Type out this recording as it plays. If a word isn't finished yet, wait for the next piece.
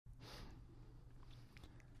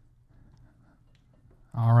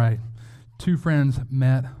All right. Two friends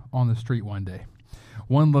met on the street one day.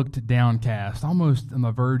 One looked downcast, almost on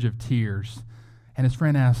the verge of tears, and his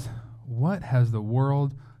friend asked, "What has the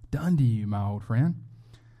world done to you, my old friend?"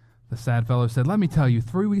 The sad fellow said, "Let me tell you,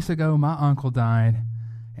 3 weeks ago my uncle died,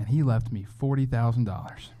 and he left me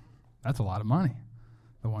 $40,000. That's a lot of money,"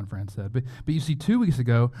 the one friend said. But you see, 2 weeks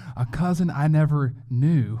ago, a cousin I never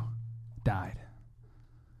knew died,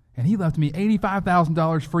 and he left me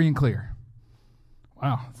 $85,000 free and clear.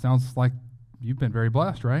 Wow, sounds like you've been very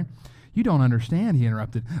blessed, right? "You don't understand," he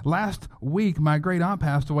interrupted. "Last week, my great aunt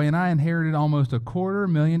passed away, and I inherited almost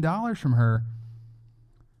 $250,000 from her."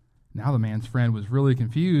 Now the man's friend was really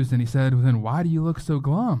confused, and he said, "Well, then why do you look so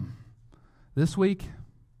glum?" "This week,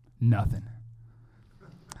 nothing."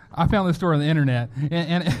 I found this story on the internet,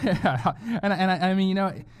 and I mean, you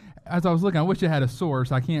know, as I was looking, I wish it had a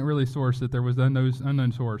source. I can't really source it. There was an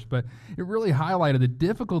unknown source, but it really highlighted the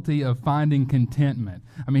difficulty of finding contentment.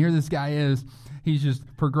 I mean, here this guy is. He's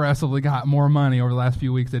just progressively got more money over the last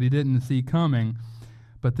few weeks that he didn't see coming.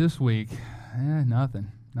 But this week, nothing,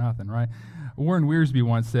 right? Warren Wiersbe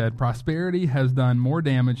once said, "Prosperity has done more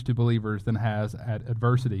damage to believers than has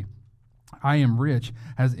adversity. I am rich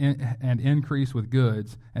and increase with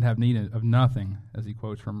goods and have need of nothing," as he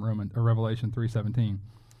quotes from Revelation 3:17.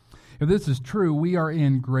 If this is true, we are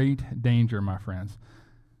in great danger, my friends.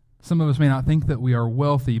 Some of us may not think that we are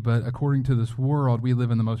wealthy, but according to this world, we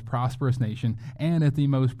live in the most prosperous nation and at the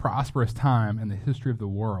most prosperous time in the history of the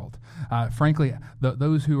world. Frankly,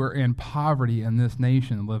 those who are in poverty in this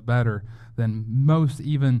nation live better than most,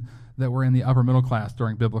 even that were in the upper middle class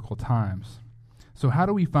during biblical times. So how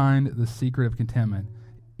do we find the secret of contentment,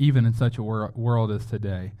 even in such a world as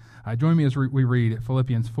today? Join me as we read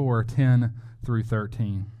Philippians 4:10 through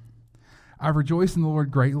 13. "I rejoice in the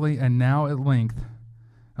Lord greatly, and now at length,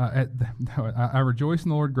 I rejoice in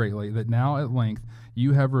the Lord greatly that now at length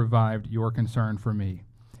you have revived your concern for me.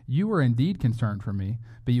 You were indeed concerned for me,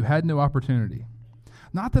 but you had no opportunity.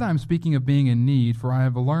 Not that I am speaking of being in need, for I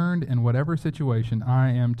have learned in whatever situation I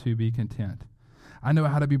am to be content. I know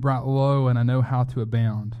how to be brought low, and I know how to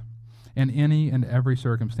abound. In any and every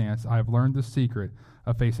circumstance I have learned the secret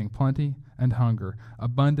of facing plenty and hunger,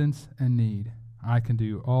 abundance and need. I can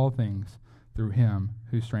do all things through him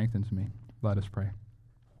who strengthens me." Let us pray.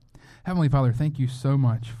 Heavenly Father, thank you so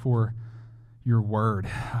much for your word.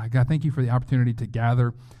 God, thank you for the opportunity to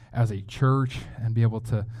gather as a church and be able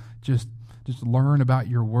to just learn about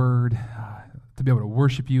your word, to be able to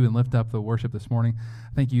worship you and lift up the worship this morning.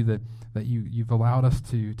 Thank you that you've allowed us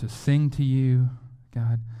to sing to you,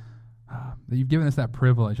 God, that you've given us that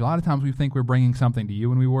privilege. A lot of times we think we're bringing something to you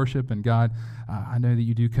when we worship, and God, I know that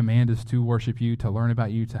you do command us to worship you, to learn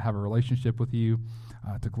about you, to have a relationship with you,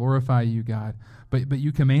 to glorify you, God. But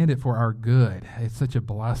you command it for our good. It's such a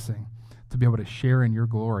blessing to be able to share in your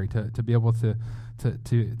glory, to be able to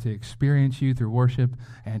experience you through worship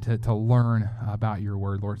and to learn about your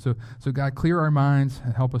word, Lord. So God, clear our minds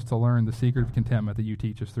and help us to learn the secret of contentment that you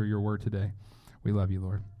teach us through your word today. We love you,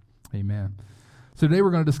 Lord. Amen. So today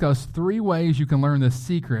we're going to discuss 3 ways you can learn the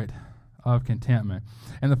secret of contentment.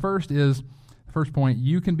 And the first point,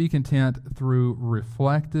 you can be content through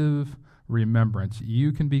reflective remembrance.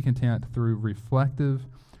 You can be content through reflective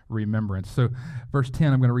remembrance. So verse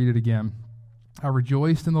 10, I'm going to read it again. "I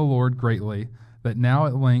rejoiced in the Lord greatly that now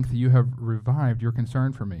at length you have revived your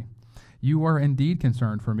concern for me. You are indeed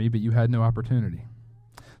concerned for me, but you had no opportunity."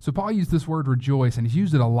 So Paul used this word rejoice, and he's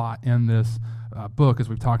used it a lot in this book, as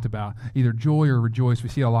we've talked about. Either joy or rejoice, we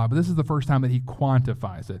see it a lot, but this is the first time that he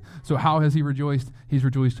quantifies it. So how has he rejoiced? He's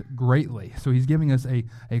rejoiced greatly. So he's giving us a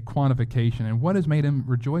quantification. And what has made him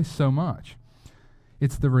rejoice so much?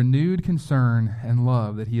 It's the renewed concern and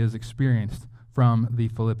love that he has experienced from the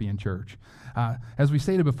Philippian church. As we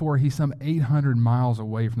stated before, he's some 800 miles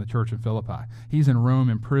away from the church in Philippi. He's in Rome,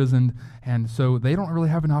 imprisoned, and so they don't really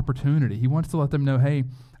have an opportunity. He wants to let them know, hey,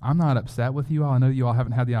 I'm not upset with you all. I know you all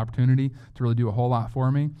haven't had the opportunity to really do a whole lot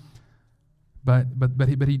for me, but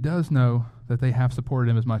he does know that they have supported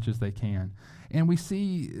him as much as they can. And we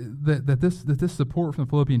see that this support from the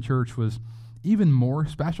Philippian church was even more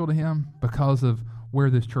special to him because of where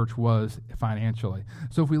this church was financially.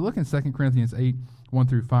 So if we look in 2 Corinthians 8, 1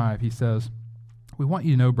 through 5, he says, "We want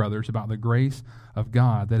you to know, brothers, about the grace of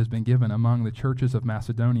God that has been given among the churches of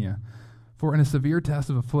Macedonia. For in a severe test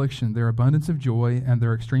of affliction, their abundance of joy and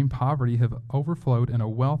their extreme poverty have overflowed in a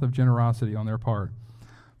wealth of generosity on their part.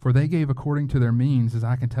 For they gave according to their means, as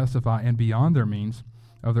I can testify, and beyond their means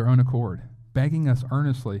of their own accord, begging us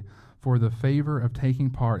earnestly for the favor of taking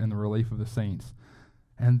part in the relief of the saints.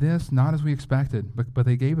 And this not as we expected, but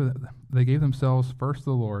they gave themselves first to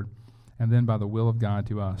the Lord, and then by the will of God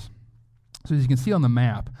to us." So as you can see on the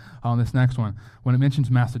map, on this next one, when it mentions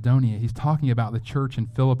Macedonia, he's talking about the church in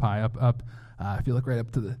Philippi up if you look right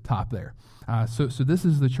up to the top there. So this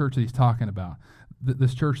is the church that he's talking about,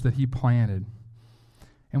 this church that he planted.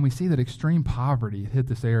 And we see that extreme poverty hit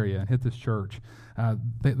this area and hit this church.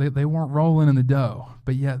 They weren't rolling in the dough,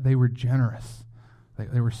 but yet they were generous.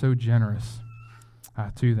 They were so generous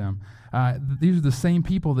to them. These are the same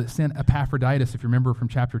people that sent Epaphroditus, if you remember from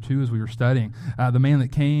chapter 2 as we were studying, the man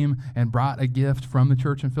that came and brought a gift from the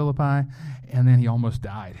church in Philippi, and then he almost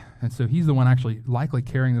died. And so he's the one actually likely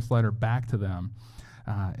carrying this letter back to them.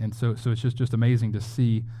 And so it's just amazing to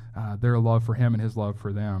see their love for him and his love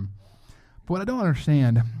for them. But what I don't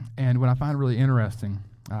understand, and what I find really interesting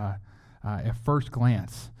at first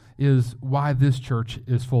glance, is why this church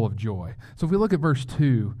is full of joy. So if we look at verse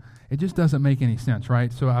 2, it just doesn't make any sense,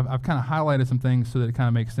 right? So I've kind of highlighted some things so that it kind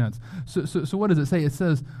of makes sense. So what does it say? It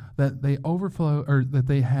says that they overflow, or that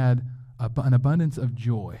they had an abundance of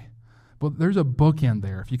joy. Well, there's a bookend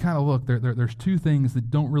there. If you kind of look, there's two things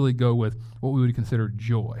that don't really go with what we would consider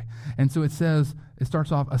joy. And so it says, it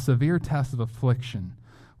starts off, a severe test of affliction.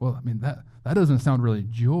 Well, I mean, that doesn't sound really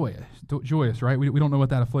joyous, right? We don't know what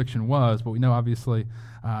that affliction was, but we know obviously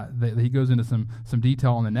that he goes into some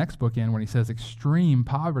detail on the next bookend when he says extreme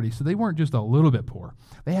poverty. So they weren't just a little bit poor.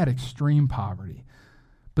 They had extreme poverty.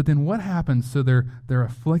 But then what happens? So they're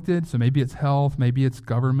afflicted. So maybe it's health, maybe it's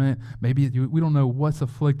government, maybe we don't know what's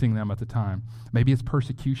afflicting them at the time. Maybe it's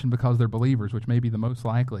persecution because they're believers, which may be the most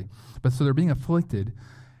likely. But so they're being afflicted.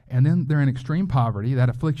 And then they're in extreme poverty. That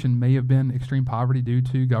affliction may have been extreme poverty due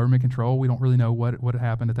to government control. We don't really know what had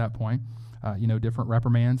happened at that point. Different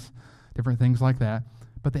reprimands, different things like that.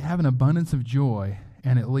 But they have an abundance of joy,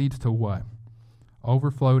 and it leads to what?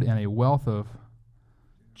 Overflowed in a wealth of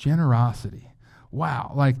generosity.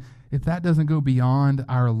 Wow, like if that doesn't go beyond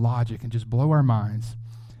our logic and just blow our minds,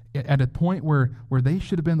 at a point where they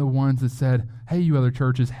should have been the ones that said, hey, you other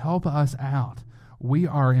churches, help us out. We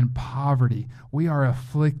are in poverty. We are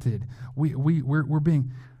afflicted.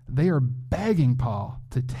 They are begging Paul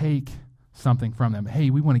to take something from them.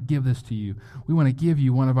 Hey, we want to give this to you. We want to give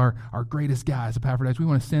you one of our greatest guys, Epaphroditus. We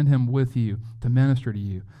want to send him with you to minister to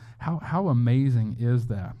you. How amazing is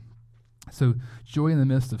that? So joy in the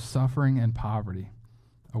midst of suffering and poverty,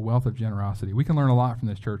 a wealth of generosity. We can learn a lot from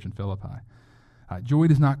this church in Philippi. Joy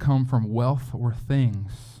does not come from wealth or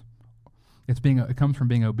things. It comes from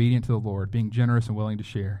being obedient to the Lord, being generous and willing to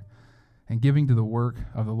share, and giving to the work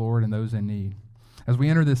of the Lord and those in need. As we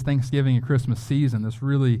enter this Thanksgiving and Christmas season, this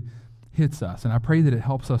really hits us, and I pray that it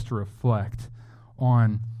helps us to reflect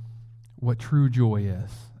on what true joy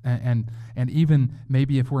is. And even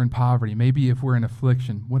maybe if we're in poverty, maybe if we're in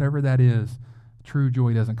affliction, whatever that is, true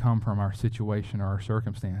joy doesn't come from our situation or our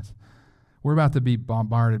circumstance. We're about to be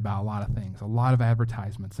bombarded by a lot of things, a lot of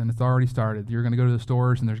advertisements, and it's already started. You're going to go to the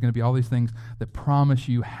stores, and there's going to be all these things that promise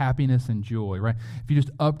you happiness and joy, right? If you just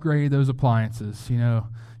upgrade those appliances, you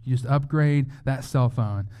just upgrade that cell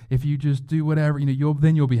phone. If you just do whatever, you'll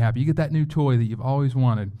be happy. You get that new toy that you've always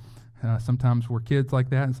wanted. Sometimes we're kids like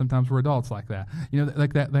that, and sometimes we're adults like that.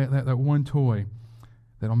 Like that one toy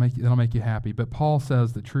that'll make you happy. But Paul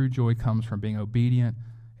says that true joy comes from being obedient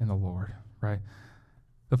in the Lord, right?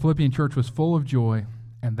 The Philippian church was full of joy,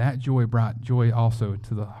 and that joy brought joy also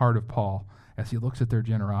to the heart of Paul as he looks at their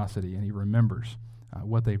generosity and he remembers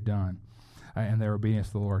what they've done and their obedience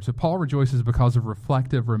to the Lord. So Paul rejoices because of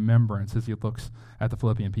reflective remembrance as he looks at the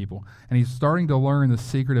Philippian people. And he's starting to learn the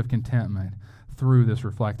secret of contentment through this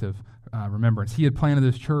reflective remembrance. He had planted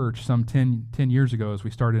this church some 10 years ago as we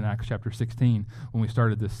started in Acts chapter 16 when we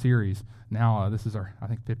started this series. Now this is our, I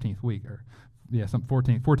think, 15th week, some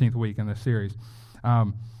 14th week in this series.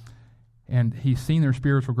 And he's seen their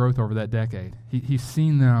spiritual growth over that decade. He's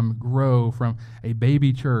seen them grow from a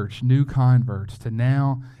baby church, new converts, to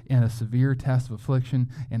now in a severe test of affliction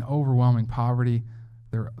and overwhelming poverty,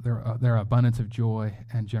 their abundance of joy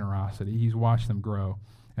and generosity. He's watched them grow,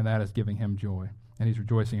 and that is giving him joy, and he's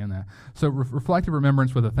rejoicing in that. So reflective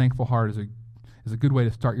remembrance with a thankful heart is a good way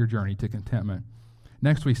to start your journey to contentment.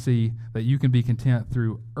 Next, we see that you can be content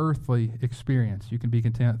through earthly experience. You can be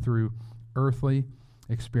content through earthly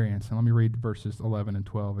experience. And let me read verses 11 and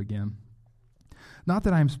 12 again. Not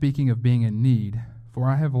that I am speaking of being in need, for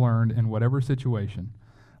I have learned in whatever situation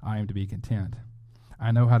I am to be content.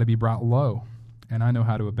 I know how to be brought low, and I know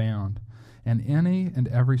how to abound. In any and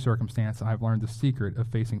every circumstance I have learned the secret of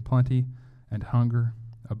facing plenty and hunger,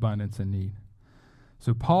 abundance and need.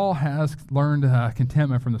 So Paul has learned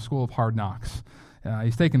contentment from the school of hard knocks.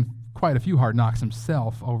 He's taken quite a few hard knocks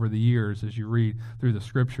himself over the years as you read through the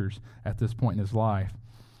scriptures at this point in his life.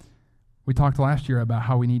 We talked last year about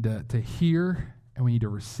how we need to hear and we need to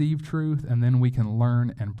receive truth, and then we can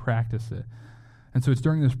learn and practice it. And so it's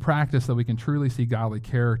during this practice that we can truly see godly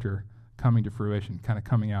character coming to fruition, kind of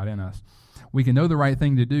coming out in us. We can know the right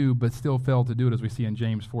thing to do, but still fail to do it, as we see in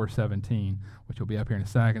James 4:17, which will be up here in a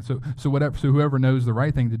second. So whoever knows the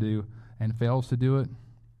right thing to do and fails to do it,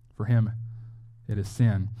 for him, it is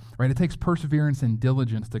sin. Right? It takes perseverance and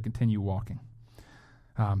diligence to continue walking,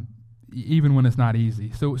 even when it's not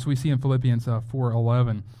easy. So we see in Philippians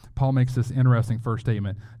 4:11, Paul makes this interesting first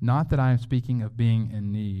statement: "Not that I am speaking of being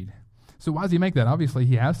in need." So why does he make that? Obviously,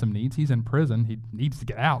 he has some needs. He's in prison. He needs to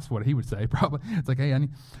get out, is what he would say, probably. It's like, hey,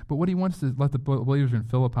 but what he wants to let the believers in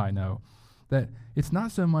Philippi know, that it's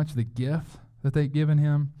not so much the gift that they've given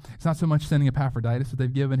him. It's not so much sending Epaphroditus that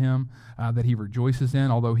they've given him, that he rejoices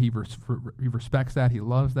in, although he respects that, he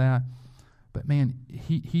loves that. But man,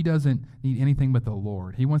 he doesn't need anything but the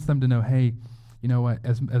Lord. He wants them to know, hey, you know what,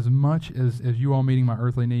 as much as you all meeting my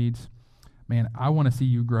earthly needs, man, I want to see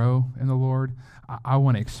you grow in the Lord. I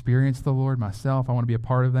want to experience the Lord myself. I want to be a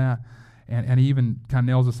part of that. And he even kind of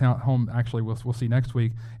nails this home, actually, we'll see next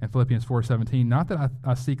week in Philippians 4:17. Not that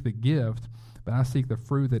I seek the gift, but I seek the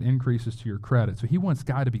fruit that increases to your credit. So he wants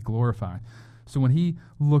God to be glorified. So when he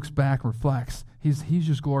looks back and reflects, he's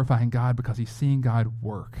just glorifying God because he's seeing God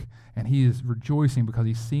work. And he is rejoicing because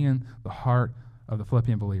he's seeing the heart of the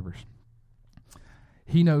Philippian believers.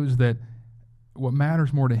 He knows that what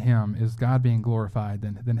matters more to him is God being glorified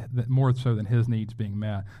than more so than his needs being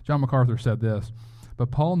met. John MacArthur said this: "But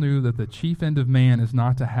Paul knew that the chief end of man is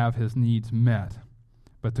not to have his needs met,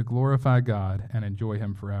 but to glorify God and enjoy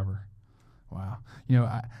him forever." Wow.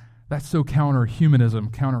 That's so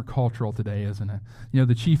counter-humanism, counter-cultural today, isn't it?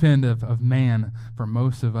 The chief end of man for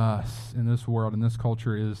most of us in this world, in this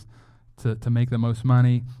culture, is to make the most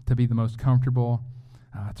money, to be the most comfortable,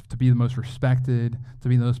 to be the most respected, to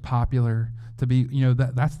be the most popular, to be,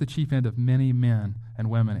 that's the chief end of many men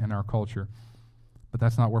and women in our culture. But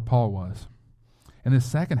that's not where Paul was. In this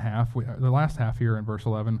second half, the last half here in verse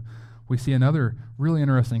 11, we see another really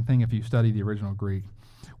interesting thing if you study the original Greek.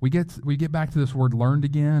 We get back to this word learned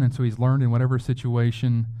again, and so he's learned in whatever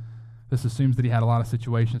situation. This assumes that he had a lot of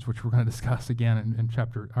situations, which we're going to discuss again in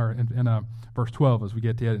verse 12 as we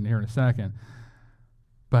get to it in here in a second.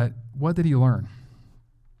 But what did he learn?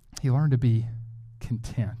 He learned to be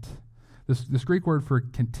content. This Greek word for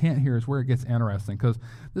content here is where it gets interesting, because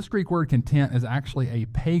this Greek word content is actually a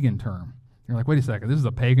pagan term. You're like, wait a second, this is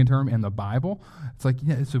a pagan term in the Bible? It's like,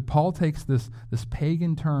 yeah, so Paul takes this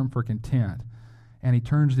pagan term for content, and he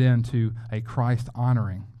turns it into a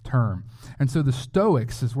Christ-honoring term. And so the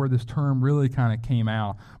Stoics is where this term really kind of came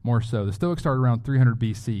out more so. The Stoics started around 300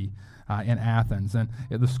 BC in Athens, and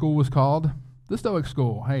the school was called the Stoic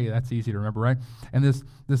School. Hey, that's easy to remember, right? And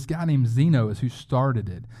this guy named Zeno is who started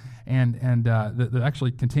it. And that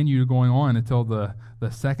actually continued going on until the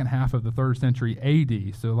second half of the 3rd century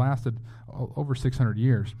AD, so it lasted over 600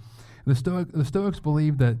 years. The Stoics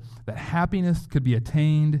believed that happiness could be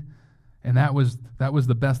attained, and that was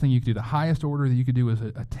the best thing you could do. The highest order that you could do was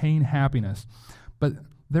attain happiness. But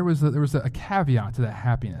there was a caveat to that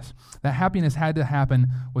happiness. That happiness had to happen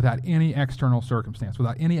without any external circumstance,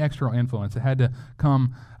 without any external influence. It had to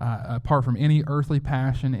come apart from any earthly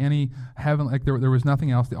passion, any heaven. Like there was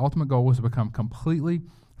nothing else. The ultimate goal was to become completely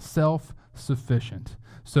self-sufficient.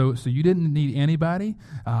 So you didn't need anybody.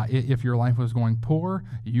 If your life was going poor,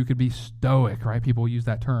 you could be stoic, right? People use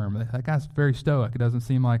that term. That guy's very stoic. It doesn't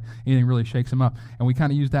seem like anything really shakes him up. And we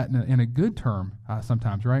kind of use that in a good term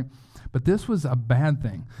sometimes, right? But this was a bad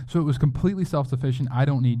thing. So it was completely self-sufficient. I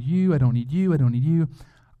don't need you. I don't need you. I don't need you.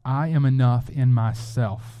 I am enough in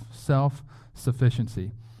myself.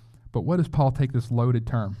 Self-sufficiency. But what does Paul take this loaded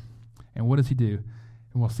term? And what does he do?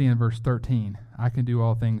 And we'll see in verse 13. I can do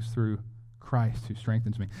all things through Christ who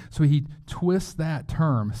strengthens me. So he twists that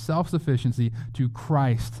term, self-sufficiency, to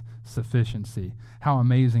Christ's sufficiency. How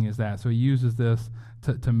amazing is that? So he uses this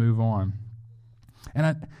to move on.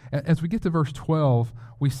 And as we get to verse 12,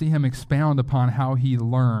 we see him expound upon how he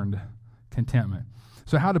learned contentment.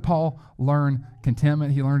 So how did Paul learn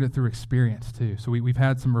contentment? He learned it through experience too. So we've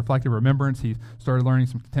had some reflective remembrance. He started learning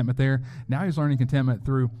some contentment there. Now he's learning contentment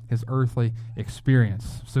through his earthly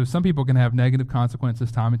experience. So some people can have negative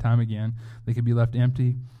consequences time and time again. They can be left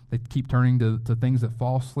empty. They keep turning to things that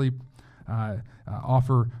falsely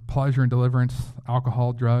offer pleasure and deliverance: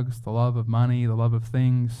 alcohol, drugs, the love of money, the love of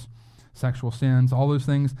things, sexual sins, all those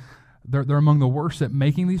things. They're among the worst at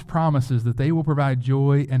making these promises that they will provide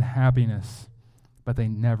joy and happiness, but they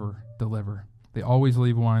never deliver. They always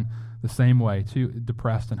leave one the same way, too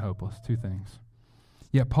depressed and hopeless, two things.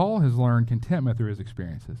 Yet Paul has learned contentment through his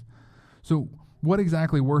experiences. So what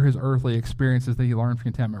exactly were his earthly experiences that he learned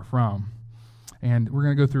contentment from? And we're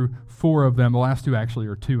going to go through 4 of them. The last 2 actually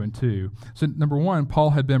are 2 and 2. So number 1,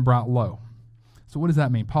 Paul had been brought low. So what does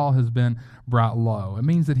that mean? Paul has been brought low. It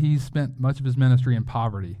means that he's spent much of his ministry in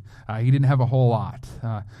poverty. He didn't have a whole lot.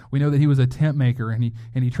 We know that he was a tent maker, and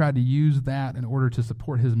he tried to use that in order to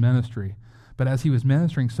support his ministry. But as he was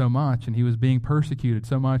ministering so much, and he was being persecuted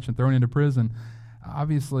so much and thrown into prison,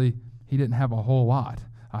 obviously he didn't have a whole lot.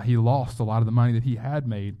 He lost a lot of the money that he had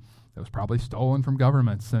made that was probably stolen from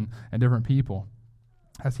governments and different people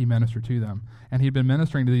as he ministered to them. And he'd been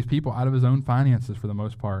ministering to these people out of his own finances for the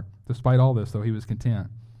most part. Despite all this, though, he was content.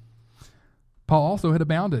 Paul also had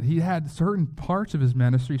abounded. He had certain parts of his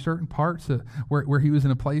ministry, certain parts where he was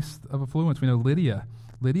in a place of affluence. We know Lydia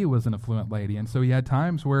was an affluent lady, and so he had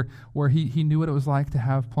times where he knew what it was like to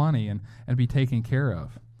have plenty and be taken care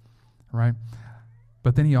of, right?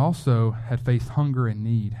 But then he also had faced hunger and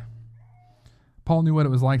need. Paul knew what it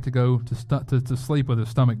was like to go to sleep with his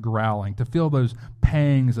stomach growling, to feel those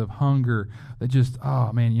pangs of hunger that just,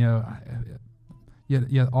 oh man,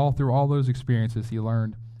 yet all through all those experiences, he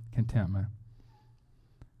learned contentment.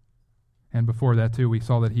 And before that, too, we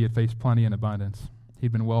saw that he had faced plenty and abundance.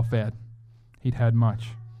 He'd been well fed. He'd had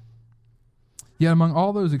much. Yet among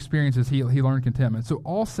all those experiences, he learned contentment. So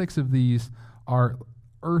all 6 of these are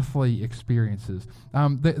earthly experiences.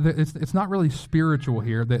 It's not really spiritual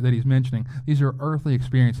here that he's mentioning. These are earthly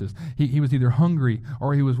experiences. He was either hungry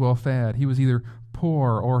or he was well fed. He was either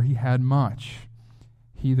poor or he had much.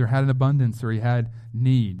 He either had an abundance or he had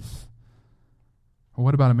needs. Well,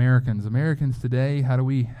 what about Americans? Americans today, how do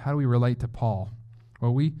we relate to Paul?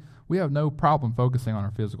 Well, we have no problem focusing on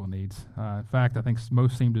our physical needs. In fact, I think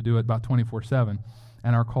most seem to do it about 24/7,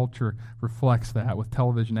 and our culture reflects that with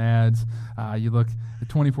television ads. You look at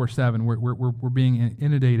 24/7, we're being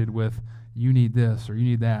inundated with, you need this or you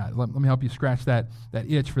need that. Let me help you scratch that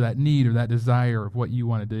itch for that need or that desire of what you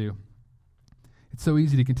want to do. It's so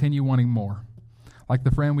easy to continue wanting more. Like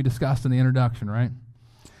the friend we discussed in the introduction, right?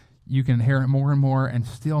 You can inherit more and more and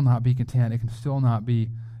still not be content. It can still not be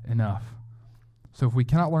enough. So if we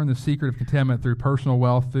cannot learn the secret of contentment through personal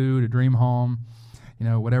wealth, food, a dream home,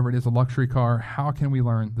 whatever it is, a luxury car, how can we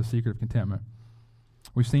learn the secret of contentment?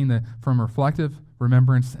 We've seen that from reflective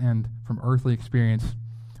remembrance and from earthly experience,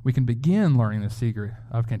 we can begin learning the secret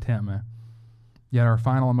of contentment. Yet our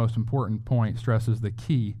final and most important point stresses the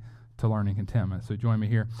key to learning contentment. So join me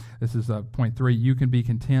here. This is point 3. You can be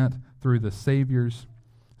content through the Savior's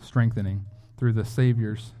strengthening. Through the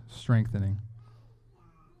Savior's strengthening.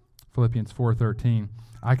 Philippians 4:13.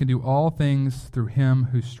 I can do all things through him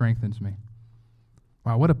who strengthens me.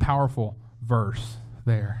 Wow, what a powerful verse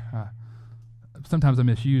there. Sometimes a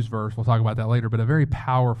misused verse. We'll talk about that later, but a very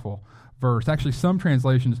powerful verse. Actually, some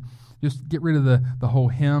translations just get rid of the whole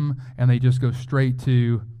him and they just go straight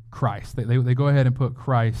to Christ. They go ahead and put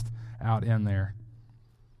Christ out in there.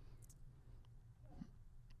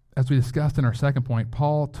 As we discussed in our second point,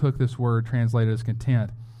 Paul took this word translated as content,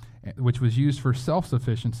 which was used for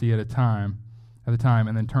self-sufficiency at the time,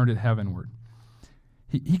 and then turned it heavenward.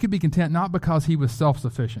 He could be content not because he was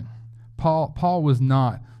self-sufficient. Paul was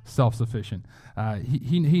not self-sufficient.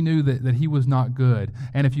 He knew that he was not good.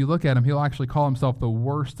 And if you look at him, he'll actually call himself the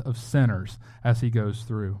worst of sinners as he goes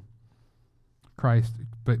through.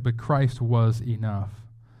 But Christ was enough.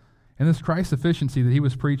 And this Christ sufficiency that he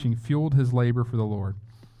was preaching fueled his labor for the Lord.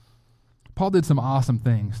 Paul did some awesome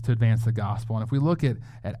things to advance the gospel. And if we look at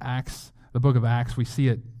Acts, the book of Acts, we see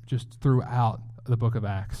it just throughout the book of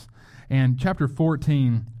Acts. And chapter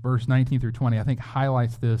 14, verse 19 through 20, I think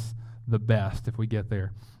highlights this the best if we get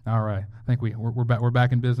there. All right. I think we're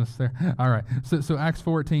back in business there. All right. So Acts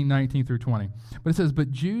 14, 19 through 20. But it says, But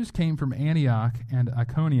Jews came from Antioch and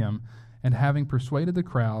Iconium, and having persuaded the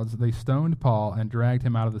crowds, they stoned Paul and dragged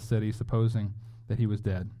him out of the city, supposing that he was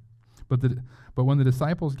dead. But when the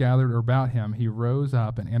disciples gathered about him, he rose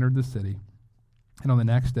up and entered the city. And on the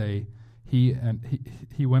next day, he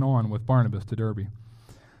went on with Barnabas to Derbe.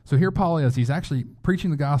 So here Paul is. He's actually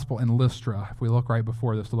preaching the gospel in Lystra, if we look right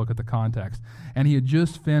before this to look at the context. And he had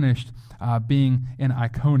just finished being in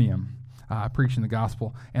Iconium, preaching the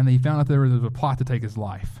gospel. And he found out there was a plot to take his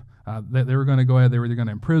life. They were going to go ahead. They were going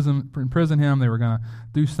to imprison him. They were going to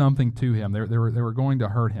do something to him. They were going to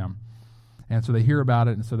hurt him. And so they hear about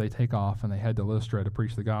it, and so they take off, and they head to Lystra to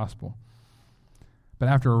preach the gospel. But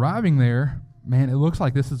after arriving there, man, it looks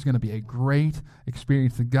like this is going to be a great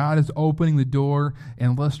experience. That God is opening the door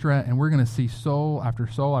in Lystra, and we're going to see soul after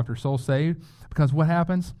soul after soul saved. Because what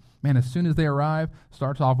happens? Man, as soon as they arrive,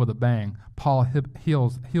 starts off with a bang. Paul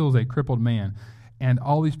heals a crippled man. and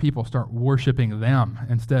all these people start worshiping them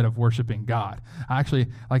instead of worshiping God. Actually,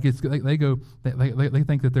 like they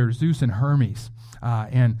think that they're Zeus and Hermes,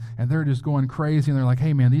 and they're just going crazy, and they're like,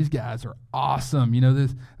 hey man, these guys are awesome,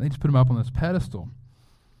 they just put them up on this pedestal.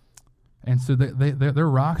 And so they're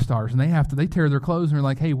rock stars, and they tear their clothes, and they're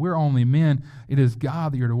like, hey, we're only men. It is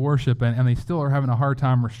God that you're to worship, and they still are having a hard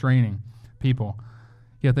time restraining people.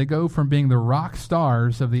 Yet they go from being the rock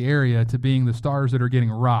stars of the area to being the stars that are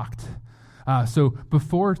getting rocked. So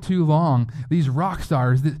before too long, these rock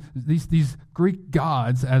stars, these Greek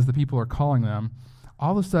gods, as the people are calling them,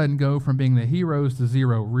 all of a sudden go from being the heroes to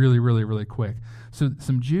zero really, really, really quick. So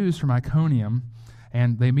some Jews from Iconium,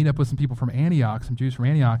 and they meet up with some people from Antioch, some Jews from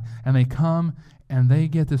Antioch, and they come and they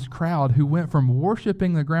get this crowd who went from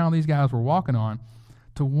worshiping the ground these guys were walking on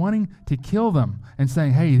to wanting to kill them and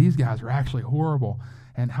saying, hey, these guys are actually horrible.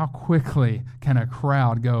 And how quickly can a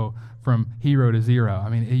crowd go from hero to zero? I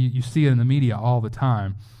mean, you see it in the media all the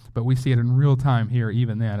time, but we see it in real time here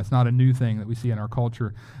even then. It's not a new thing that we see in our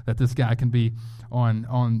culture, that this guy can be on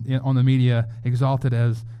the media exalted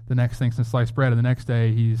as the next thing since sliced bread, and the next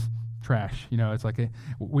day he's trash. It's like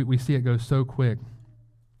we see it go so quick.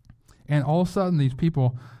 And all of a sudden, these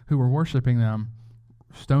people who were worshiping them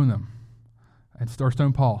stone them, or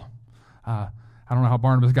stone Paul. I don't know how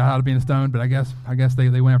Barnabas got out of being stoned, but I guess they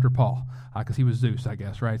went after Paul because he was Zeus, I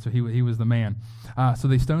guess, right? So he was the man. So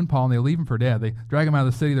they stone Paul and they leave him for dead. They drag him out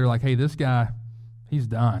of the city. They're like, hey, this guy, he's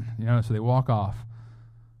done. So they walk off.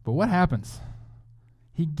 But what happens?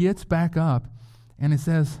 He gets back up, and it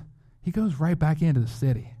says he goes right back into the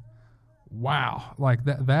city. Wow, like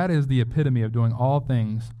that is the epitome of doing all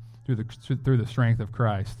things through the strength of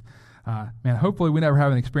Christ. Man, hopefully we never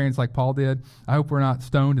have an experience like Paul did. I hope we're not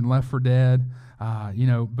stoned and left for dead.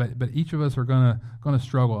 But each of us are gonna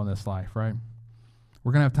struggle in this life, right?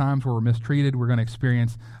 We're gonna have times where we're mistreated. We're gonna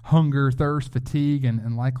experience hunger, thirst, fatigue,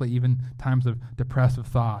 and likely even times of depressive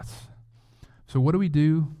thoughts. So what do we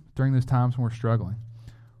do during those times when we're struggling?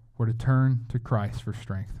 We're to turn to Christ for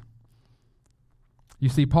strength. You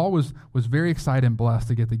see, Paul was very excited and blessed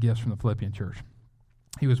to get the gifts from the Philippian church.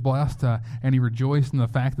 He was blessed, and he rejoiced in the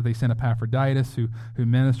fact that they sent Epaphroditus, who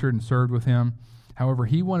ministered and served with him. However,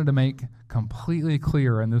 he wanted to make completely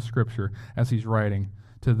clear in this scripture, as he's writing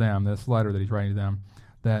to them, this letter that he's writing to them,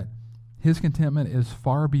 that his contentment is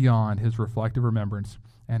far beyond his reflective remembrance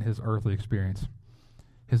and his earthly experience.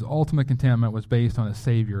 His ultimate contentment was based on his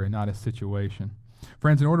Savior and not his situation.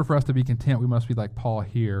 Friends, in order for us to be content, we must be like Paul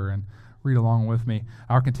here, and read along with me.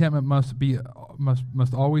 Our contentment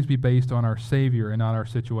must always be based on our Savior and not our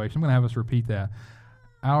situation. I'm going to have us repeat that.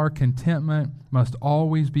 Our contentment must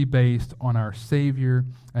always be based on our Savior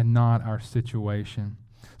and not our situation.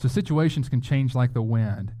 So situations can change like the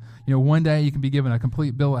wind. One day you can be given a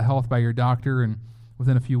complete bill of health by your doctor, and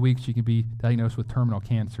within a few weeks you can be diagnosed with terminal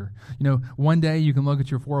cancer. One day you can look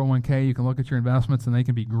at your 401k, you can look at your investments, and they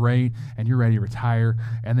can be great, and you're ready to retire.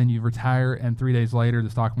 And then you retire, and 3 days later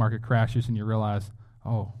the stock market crashes, and you realize,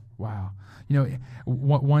 oh, wow.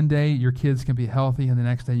 One day your kids can be healthy, and the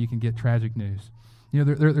next day you can get tragic news.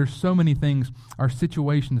 There's so many things. Our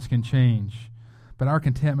situations can change, but our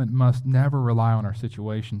contentment must never rely on our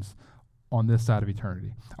situations on this side of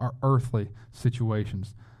eternity, our earthly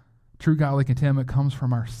situations. True godly contentment comes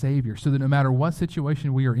from our Savior, so that no matter what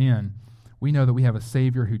situation we are in, we know that we have a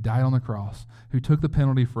Savior who died on the cross, who took the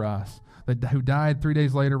penalty for us, who died 3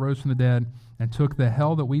 days later, rose from the dead, and took the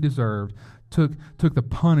hell that we deserved, took the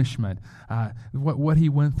punishment, what he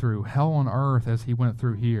went through, hell on earth as he went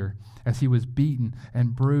through here, as he was beaten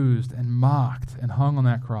and bruised and mocked and hung on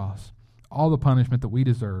that cross. All the punishment that we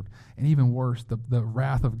deserved, and even worse, the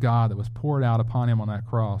wrath of God that was poured out upon him on that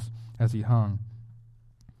cross as he hung.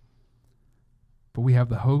 But we have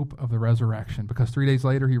the hope of the resurrection, because 3 days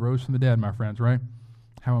later he rose from the dead, my friends, right?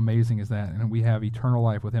 How amazing is that? And we have eternal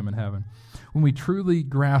life with him in heaven. When we truly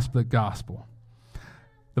grasp the gospel,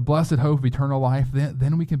 the blessed hope of eternal life,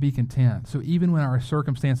 then we can be content. So even when our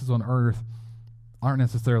circumstances on earth aren't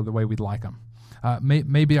necessarily the way we'd like them,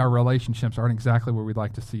 maybe our relationships aren't exactly where we'd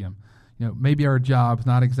like to see them. Maybe our job's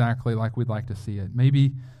not exactly like we'd like to see it.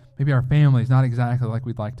 Maybe our family's not exactly like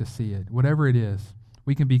we'd like to see it. Whatever it is,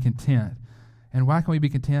 we can be content. And why can we be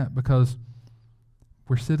content? Because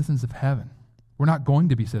we're citizens of heaven. We're not going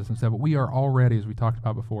to be citizens of heaven, but we are already, as we talked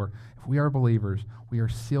about before, if we are believers, we are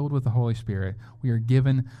sealed with the Holy Spirit. We are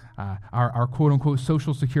given our quote-unquote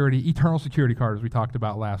social security, eternal security card, as we talked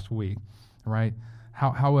about last week, right?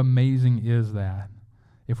 How amazing is that?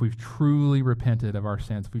 If we've truly repented of our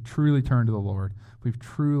sins, if we've truly turned to the Lord, if we've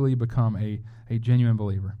truly become a genuine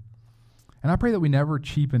believer. And I pray that we never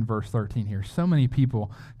cheapen verse 13 here. So many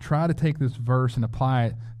people try to take this verse and apply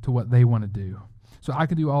it to what they want to do. So I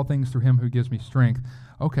can do all things through him who gives me strength.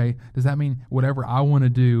 Okay, does that mean whatever I want to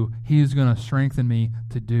do, he's going to strengthen me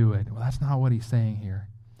to do it? Well, that's not what he's saying here.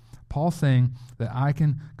 Paul's saying that I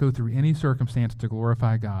can go through any circumstance to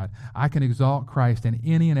glorify God. I can exalt Christ in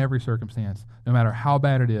any and every circumstance, no matter how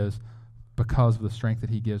bad it is, because of the strength that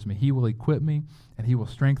he gives me. He will equip me and he will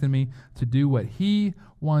strengthen me to do what he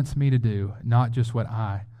wants me to do, not just what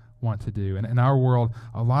I want to do. And in our world,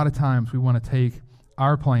 a lot of times we want to take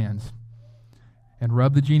our plans and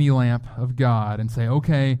rub the genie lamp of God and say,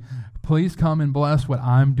 okay, please come and bless what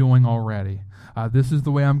I'm doing already. This is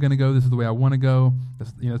the way I'm going to go. This is the way I want to go. This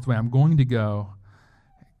is the way I'm going to go.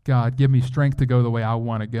 God, give me strength to go the way I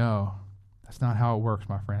want to go. That's not how it works,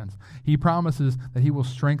 my friends. He promises that he will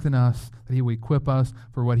strengthen us, that he will equip us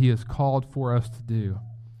for what he has called for us to do.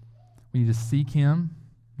 We need to seek him,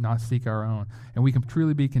 not seek our own. And we can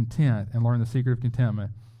truly be content and learn the secret of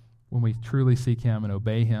contentment when we truly seek him and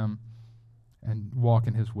obey him and walk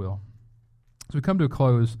in his will. As we come to a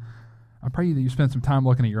close, I pray that you spend some time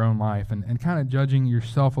looking at your own life and kind of judging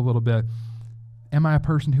yourself a little bit. Am I a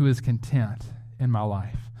person who is content in my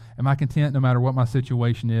life? Am I content no matter what my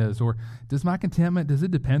situation is? Or does my contentment, does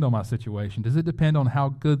it depend on my situation? Does it depend on how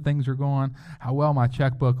good things are going, how well my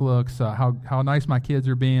checkbook looks, how nice my kids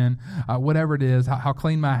are being, whatever it is, how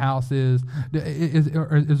clean my house is?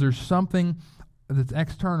 Is there something that's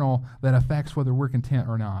external that affects whether we're content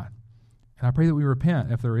or not? And I pray that we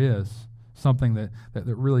repent if there is something that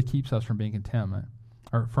really keeps us from being contentment,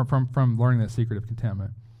 or from learning that secret of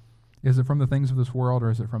contentment. Is it from the things of this world,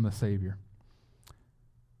 or is it from the Savior?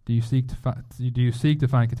 Do you seek to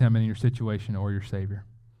find contentment in your situation or your Savior?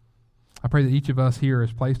 I pray that each of us here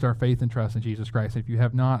has placed our faith and trust in Jesus Christ. If you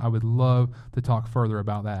have not, I would love to talk further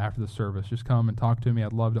about that after the service. Just come and talk to me.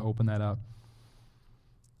 I'd love to open that up.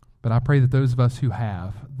 But I pray that those of us who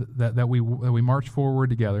have, that we march forward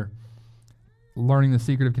together, learning the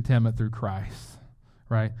secret of contentment through Christ,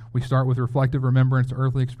 right? We start with reflective remembrance,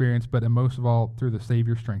 earthly experience, but most of all, through the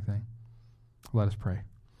Savior strengthening. Let us pray.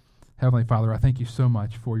 Heavenly Father, I thank you so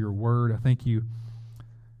much for your word. I thank you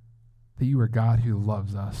that you are God who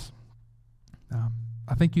loves us.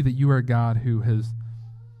 I thank you that you are a God who has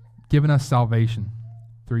given us salvation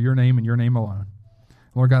through your name and your name alone.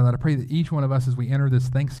 Lord God, I pray that each one of us, as we enter this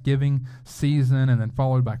Thanksgiving season and then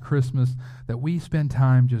followed by Christmas, that we spend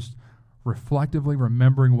time just reflectively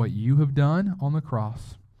remembering what you have done on the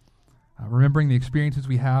cross, remembering the experiences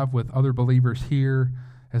we have with other believers here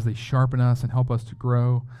as they sharpen us and help us to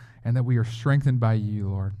grow, and that we are strengthened by you,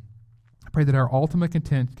 Lord. I pray that our ultimate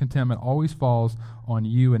contentment always falls on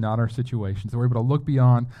you and not our situations, that we're able to look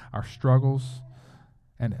beyond our struggles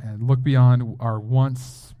and look beyond our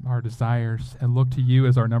wants, our desires, and look to you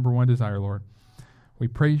as our number one desire, Lord. We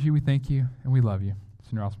praise you, we thank you, and we love you.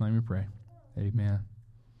 It's in your awesome name we pray. Amen.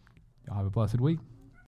 Y'all have a blessed week.